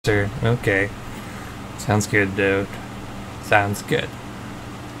Sir, okay. Sounds good, dude. Sounds good.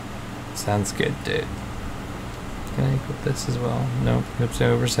 Sounds good, dude. Can I equip this as well? Nope, it's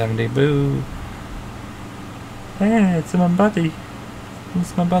over 70. Boo! Hey, it's my buddy.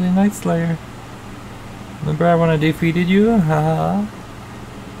 It's my buddy Night Slayer. Remember when I defeated you? Haha.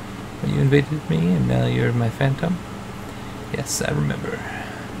 When you invaded me and now you're my phantom? Yes, I remember.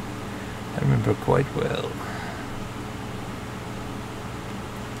 I remember quite well.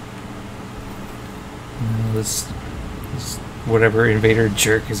 This whatever invader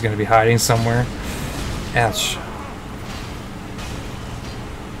jerk is going to be hiding somewhere. Ouch.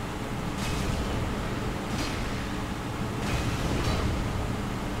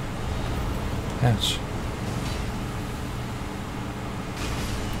 Ouch.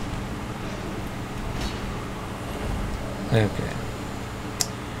 Okay.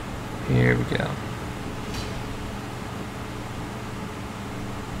 Here we go.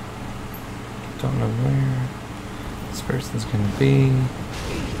 Don't know where this person's gonna be,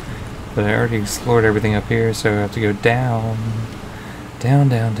 but I already explored everything up here, so I have to go down, down,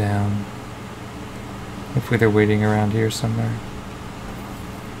 down, down. Hopefully they're waiting around here somewhere.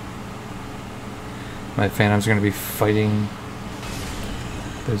 My phantoms are gonna be fighting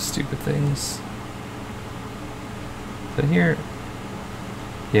those stupid things. But here,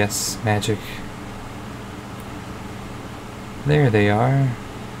 yes, magic. There they are.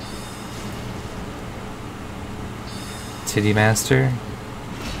 Titty Master.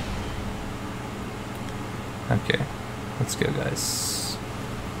 Okay, let's go, guys.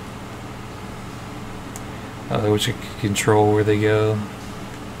 I wish I could control where they go.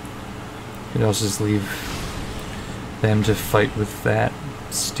 Could also just leave them to fight with that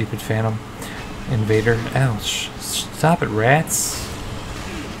stupid phantom invader. Ouch! Stop it, rats!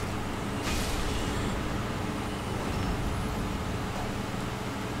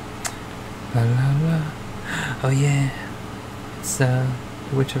 La la la. Oh yeah. It's the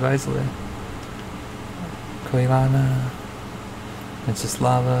Witch of Islay. Koilana. It's just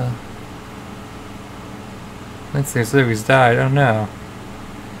lava. Let's see, so he's died. Oh no.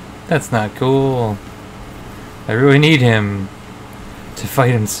 That's not cool. I really need him to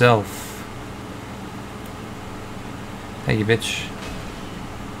fight himself. Hey, you bitch.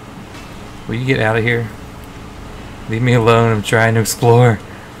 Will you get out of here? Leave me alone. I'm trying to explore.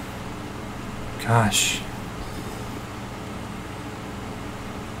 Gosh.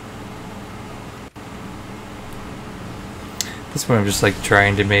 At this point I'm just like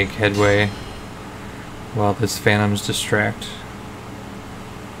trying to make headway while this phantoms distract.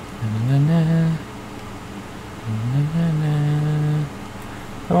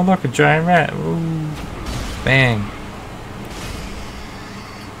 Oh look, a giant rat. Ooh. Bang.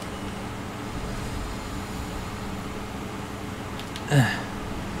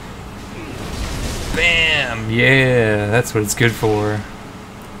 Bam! Yeah, that's what it's good for.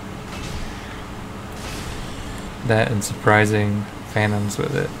 That and surprising phantoms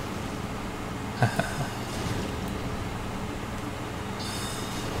with it.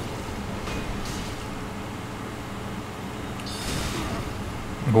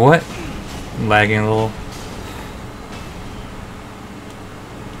 What? Lagging a little.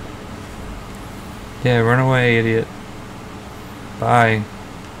 Yeah, run away, idiot. Bye.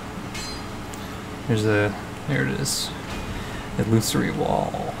 There's a... there it is. Illusory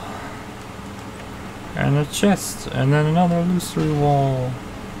wall. And a chest, and then another illusory wall.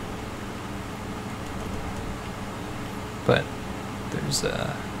 But there's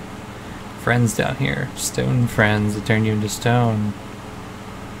friends down here. Stone friends that turn you into stone.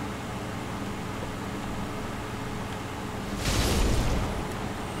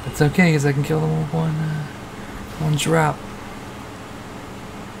 It's okay, because I can kill them with one drop.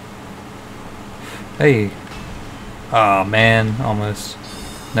 Hey. Oh man, almost.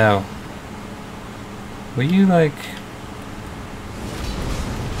 No. Will you, like,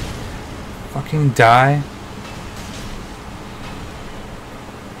 fucking die?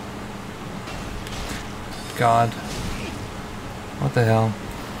 God. What the hell?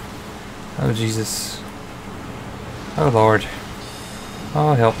 Oh, Jesus. Oh, Lord.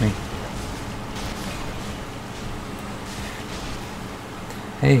 Oh, help me.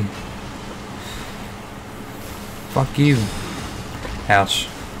 Hey. Fuck you. Ouch.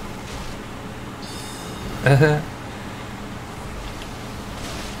 I'm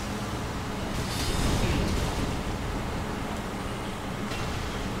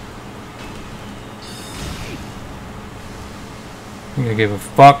gonna give a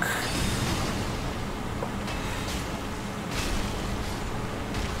fuck.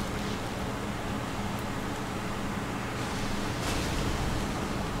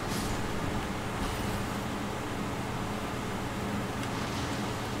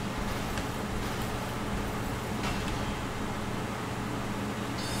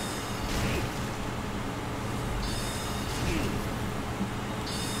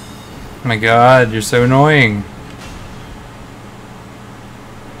 Oh my god, you're so annoying.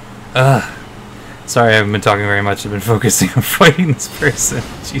 Ugh. Sorry, I haven't been talking very much. I've been focusing on fighting this person.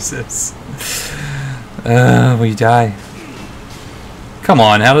 Jesus. Will you die? Come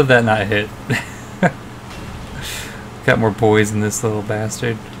on, how did that not hit? Got more poise than this little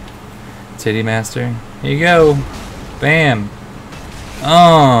bastard. Titty master. Here you go. Bam.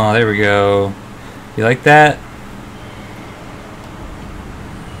 Oh, there we go. You like that?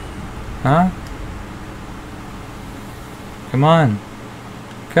 Huh? Come on.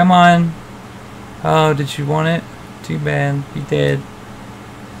 Come on. Oh, did you want it? Too bad. You did.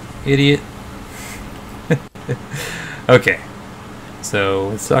 Idiot. Okay. So,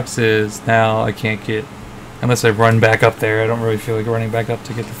 what sucks is now I can't get... Unless I run back up there. I don't really feel like running back up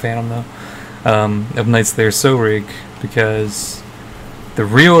to get the Phantom, though. Of Night Slayer Sorig, because the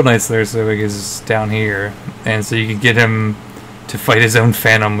real Night Slayer Sorig is down here. And so you can get him to fight his own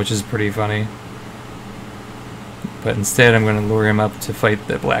Phantom, which is pretty funny. But instead, I'm going to lure him up to fight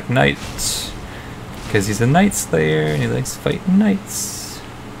the Black Knight. Because he's a Night Slayer, and he likes fighting knights.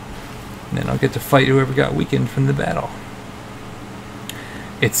 And then I'll get to fight whoever got weakened from the battle.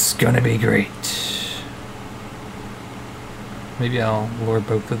 It's gonna be great. Maybe I'll lure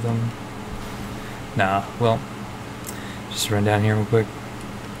both of them. Nah, well, just run down here real quick.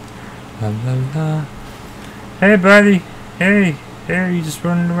 La, la, la. Hey, buddy. Hey, you just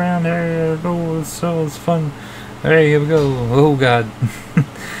running around. Hey, oh, it's fun. Hey, here we go. Oh, God.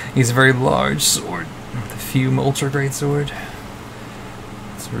 He's a very large sword. The Fume Ultra Great Sword.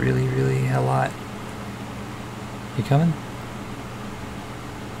 It's really, really a lot. You coming?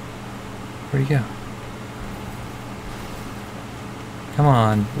 Where'd he go? Come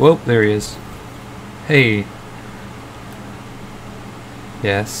on. Whoop, there he is. Hey.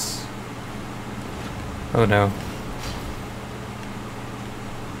 Yes. Oh no.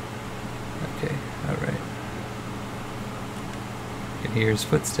 Okay, alright. I can hear his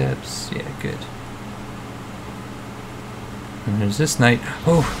footsteps. Yeah, good. And there's this knight.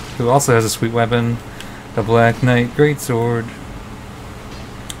 Oh, who also has a sweet weapon. The Black Knight Greatsword.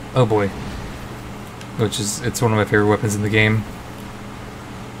 Oh boy. It's one of my favorite weapons in the game.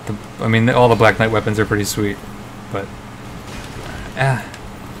 I mean, all the Black Knight weapons are pretty sweet, but... Ah.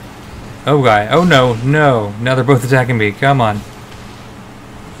 Oh, guy. Oh, no. No. Now they're both attacking me. Come on.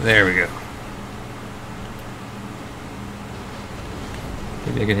 There we go.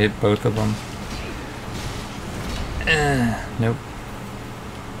 Maybe I can hit both of them. Nope.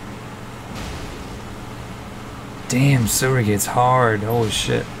 Damn, Sorig hard. Holy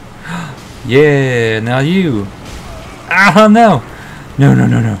shit. Yeah, now you. Ah, no. No, no,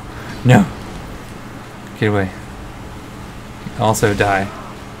 no, no. No. Get away. Also die.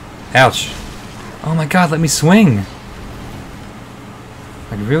 Ouch. Oh my god, let me swing.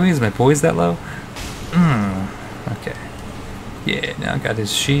 Like, really? Is my poise that low? Okay. Yeah, now I got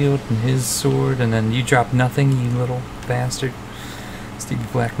his shield and his sword, and then you drop nothing, you little bastard. Stevie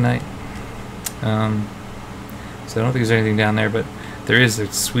Black Knight. So I don't think there's anything down there, but there is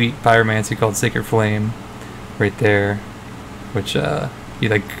a sweet pyromancy called Sacred Flame right there, which you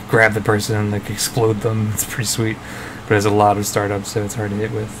like grab the person and like explode them. It's pretty sweet, but it has a lot of startups, so it's hard to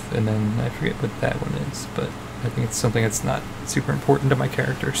hit with. And then I forget what that one is, but I think it's something that's not super important to my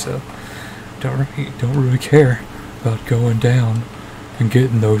character, so don't really care about going down and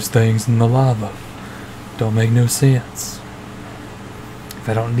getting those things in the lava. Don't make no sense. If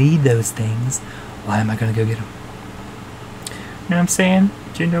I don't need those things, why am I gonna go get them? You know what I'm saying?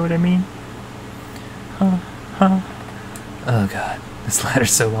 Do you know what I mean? Oh god, this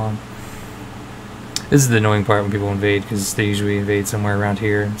ladder's so long. This is the annoying part when people invade, because they usually invade somewhere around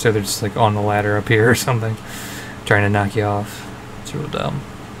here, so they're just like on the ladder up here or something, trying to knock you off. It's real dumb.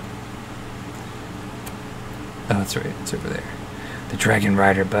 Oh, that's right, it's over there. The Dragon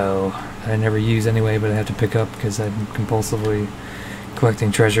Rider bow that I never use anyway, but I have to pick up because I'm compulsively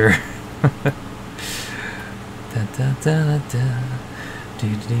collecting treasure. Da da da da,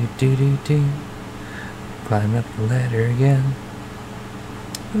 do do do do do. Climb up the ladder again.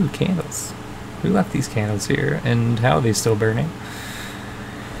 Ooh, candles. Who left these candles here, and how are they still burning?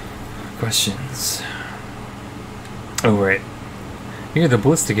 Questions. Oh right, here the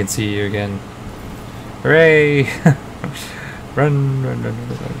Ballista can see you again. Hooray! Run, run, run, run,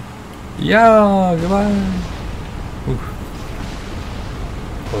 run. Yeah, goodbye. Ooh.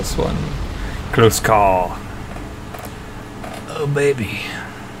 Close one. Close call. Oh baby.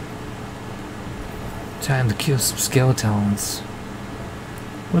 Time to kill some skeletons.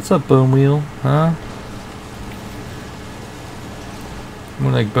 What's up, Bone Wheel? Huh?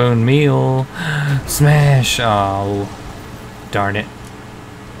 More like bone meal. Smash! Oh. Darn it.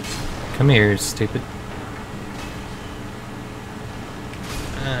 Come here, stupid.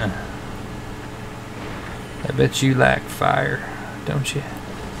 I bet you like fire, don't you?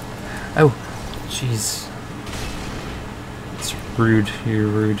 Oh, jeez. It's rude. You're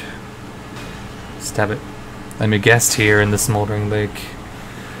rude. Stab it. I'm a guest here in the Smouldering Lake.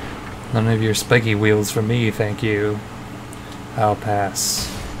 None of your spiky wheels for me, thank you. I'll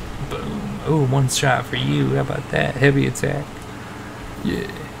pass. Boom. Oh, one shot for you. How about that? Heavy attack. Yeah.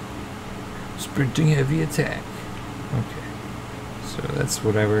 Sprinting heavy attack. Okay. So that's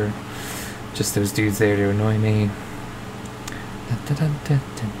whatever. Just those dudes there to annoy me.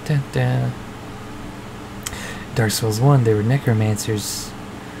 Dark Souls 1, they were necromancers.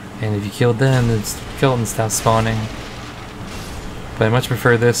 And if you killed them, the skeletons stopped spawning. But I much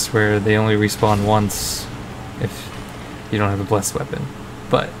prefer this, where they only respawn once if you don't have a blessed weapon.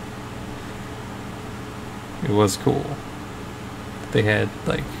 But it was cool. They had,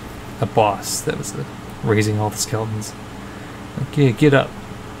 like, a boss that was raising all the skeletons. Okay, get up.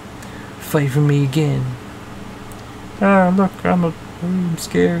 Fight for me again. Ah, look, I'm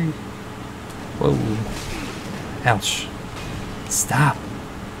scary. Whoa. Ouch. Stop.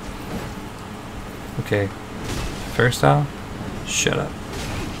 Okay. First off, shut up.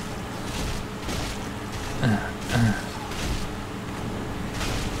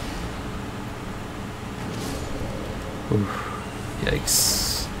 Ooh. Yikes.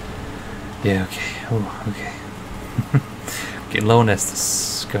 Yeah, okay. Oh, okay. Getting low on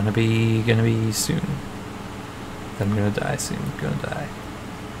Estus. Gonna be soon. I'm gonna die soon. Gonna die.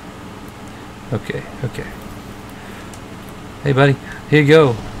 Okay, okay. Hey, buddy. Here you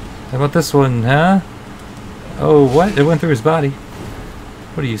go. How about this one, huh? Oh, what? It went through his body.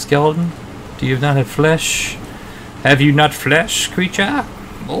 What are you, skeleton? Do you not have flesh? Have you not flesh, creature?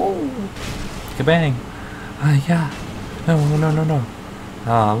 Oh. Kabang. Yeah. No, no, no,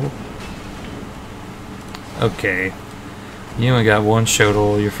 no. Okay. You only got one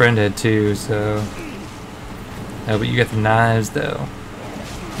shotel. Your friend had two, so... Oh, but you got the knives, though.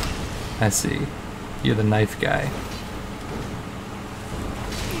 I see. You're the knife guy.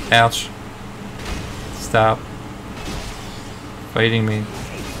 Ouch. Stop. Fighting me.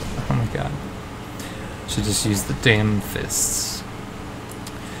 Oh my god. Should just use the damn fists.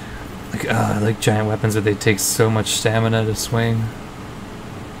 Like, I like giant weapons, but they take so much stamina to swing.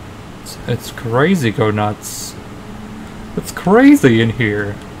 It's crazy, go nuts. It's crazy in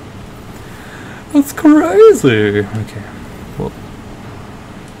here. It's crazy. Okay. Well,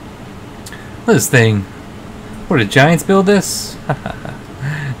 this thing. What did giants build this?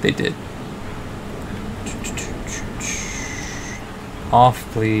 They did. Off,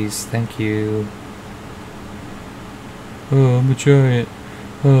 please. Thank you. Oh, I'm a giant.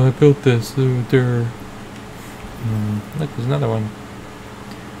 Oh, I built this. Oh, there. Look, there's another one.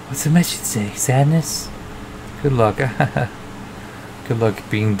 What's the message say? Sadness? Good luck. Good luck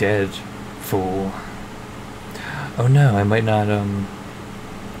being dead, fool. Oh no, I might not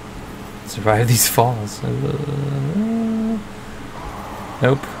survive these falls.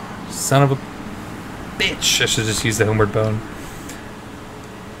 Nope. Son of a bitch. I should just use the homeward bone.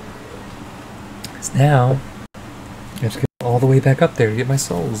 Because now I have to go all the way back up there to get my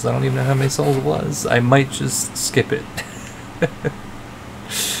souls. I don't even know how many souls it was. I might just skip it.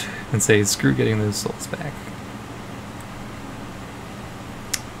 And say screw getting those souls back.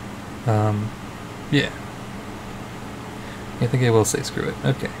 Yeah. I think I will say screw it.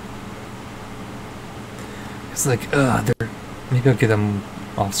 Okay. It's like, they're... Maybe I'll get them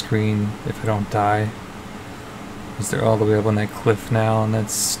off screen if I don't die. Because they're all the way up on that cliff now, and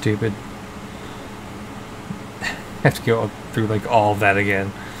that's stupid. I have to go through, like, all of that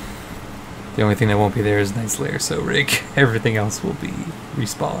again. The only thing that won't be there is Night's Lair, so Rick. Everything else will be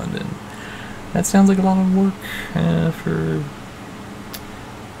respawned, and that sounds like a lot of work for...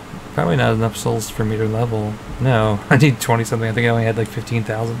 Probably not enough souls for me to level. No, I need 20 something. I think I only had like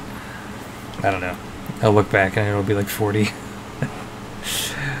 15,000. I don't know. I'll look back and it'll be like 40.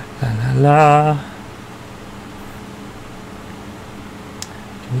 La la la.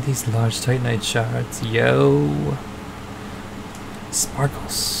 Give me these large titanite shards. Yo.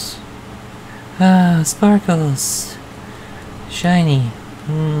 Sparkles. Ah, sparkles. Shiny.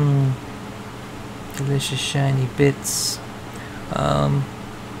 Delicious shiny bits.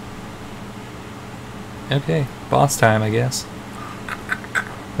 Okay, boss time, I guess.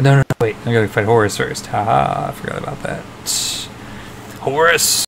 No, wait, I gotta fight Horus first. Haha, I forgot about that. Horus!